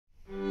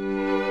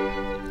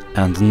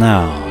And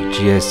now,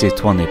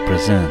 GAC20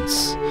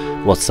 presents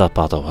What's Up,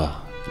 Ottawa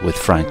with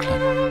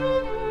Franklin.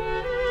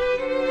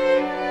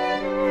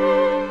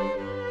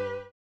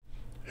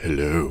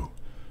 Hello,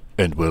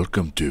 and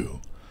welcome to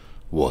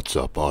What's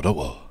Up,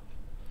 Ottawa.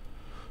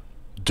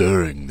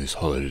 During this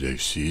holiday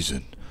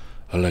season,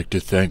 I'd like to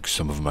thank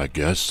some of my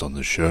guests on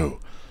the show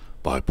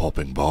by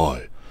popping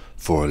by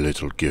for a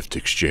little gift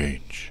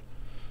exchange.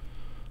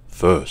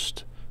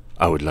 First,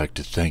 I would like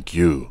to thank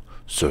you,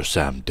 Sir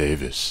Sam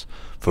Davis,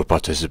 for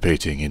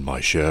participating in my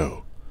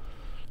show.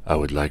 I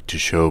would like to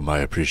show my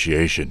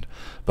appreciation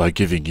by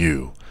giving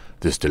you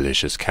this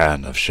delicious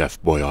can of Chef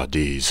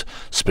Boyardee's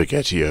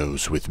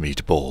SpaghettiOs with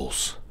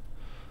meatballs.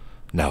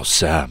 Now,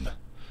 Sam,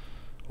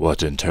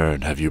 what in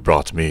turn have you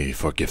brought me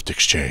for gift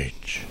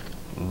exchange?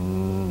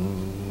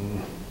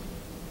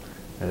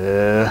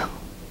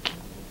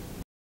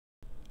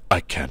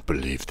 I can't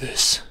believe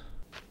this.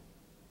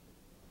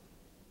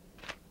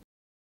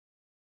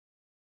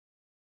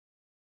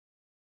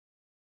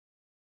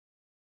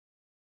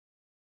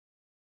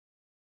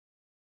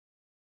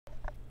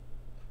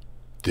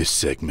 This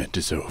segment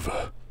is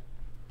over.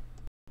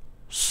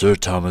 Sir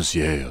Thomas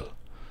Yale,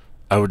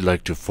 I would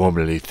like to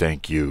formally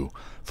thank you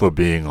for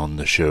being on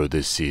the show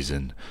this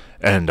season,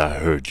 and I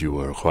heard you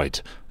were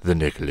quite the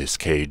Nicolas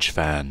Cage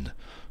fan,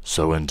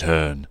 so in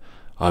turn,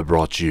 I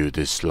brought you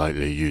this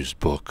slightly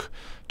used book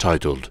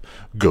titled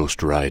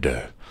Ghost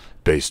Rider,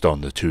 based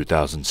on the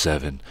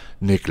 2007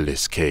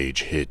 Nicolas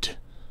Cage hit.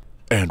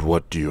 And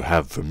what do you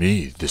have for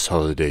me this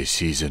holiday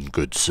season,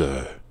 good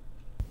sir?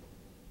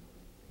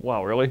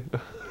 Wow, really?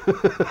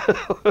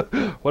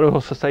 What am I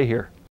supposed to say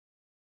here?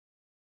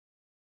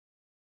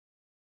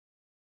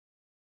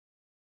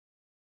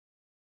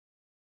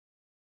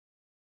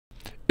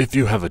 If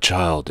you have a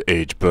child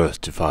aged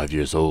birth to 5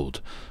 years old,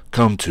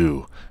 come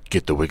to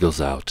Get the Wiggles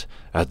Out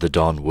at the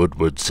Don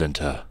Woodward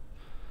Center.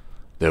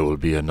 There will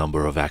be a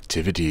number of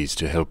activities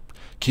to help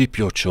keep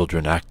your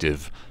children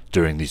active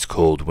during these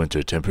cold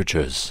winter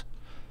temperatures.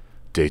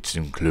 Dates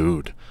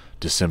include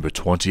December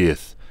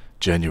 20th,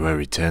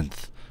 January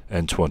 10th,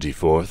 and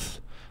 24th,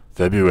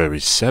 February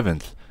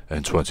 7th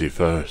and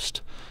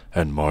 21st,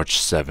 and March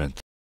 7th.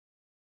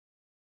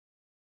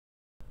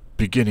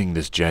 Beginning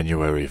this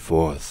January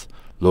 4th,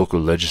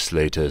 local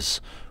legislators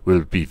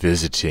will be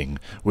visiting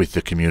with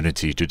the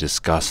community to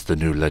discuss the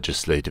new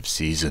legislative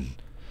season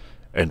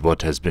and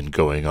what has been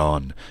going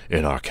on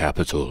in our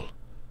capital.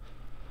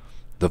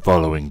 The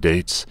following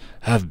dates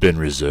have been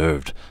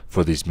reserved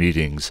for these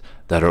meetings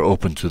that are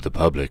open to the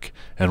public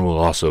and will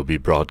also be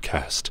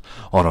broadcast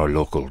on our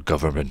local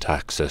government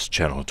access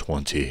Channel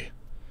 20.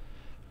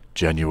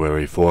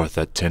 January 4th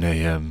at 10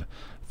 a.m.,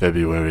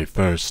 February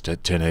 1st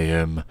at 10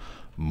 a.m.,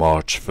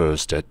 March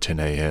 1st at 10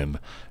 a.m.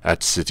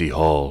 at City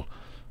Hall,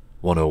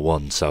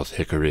 101 South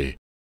Hickory.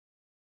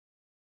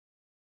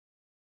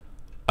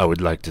 I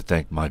would like to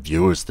thank my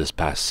viewers this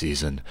past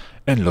season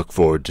and look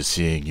forward to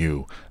seeing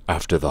you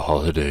after the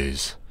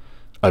holidays.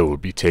 I will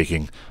be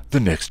taking the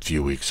next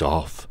few weeks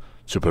off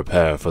to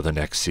prepare for the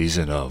next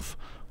season of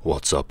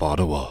What's Up,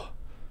 Ottawa.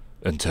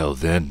 Until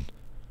then,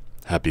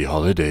 happy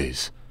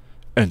holidays,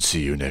 and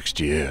see you next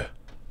year.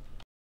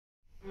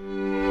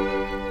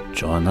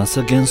 Join us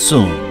again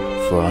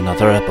soon for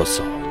another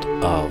episode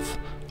of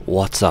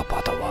What's Up,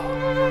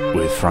 Ottawa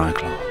with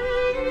Franklin.